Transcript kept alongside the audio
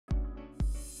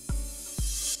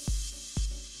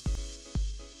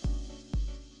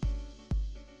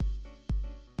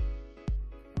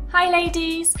Hi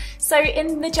ladies! So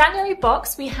in the January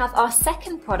box we have our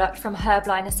second product from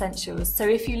Herbline Essentials. So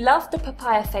if you love the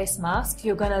papaya face mask,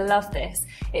 you're going to love this.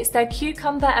 It's their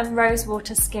cucumber and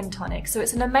rosewater skin tonic. So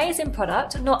it's an amazing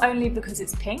product, not only because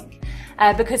it's pink,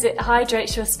 because it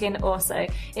hydrates your skin also.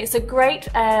 It's a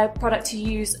great product to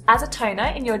use as a toner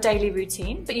in your daily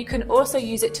routine, but you can also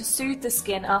use it to soothe the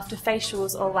skin after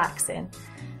facials or waxing.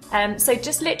 So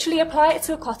just literally apply it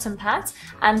to a cotton pad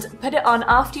and put it on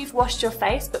after you've washed your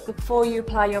face but before you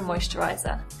apply your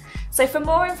moisturiser. So for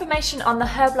more information on the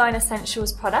Herbline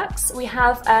Essentials products, we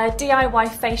have a DIY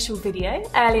facial video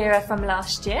earlier from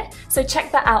last year, so check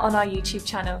that out on our YouTube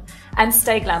channel and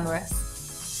stay glamorous.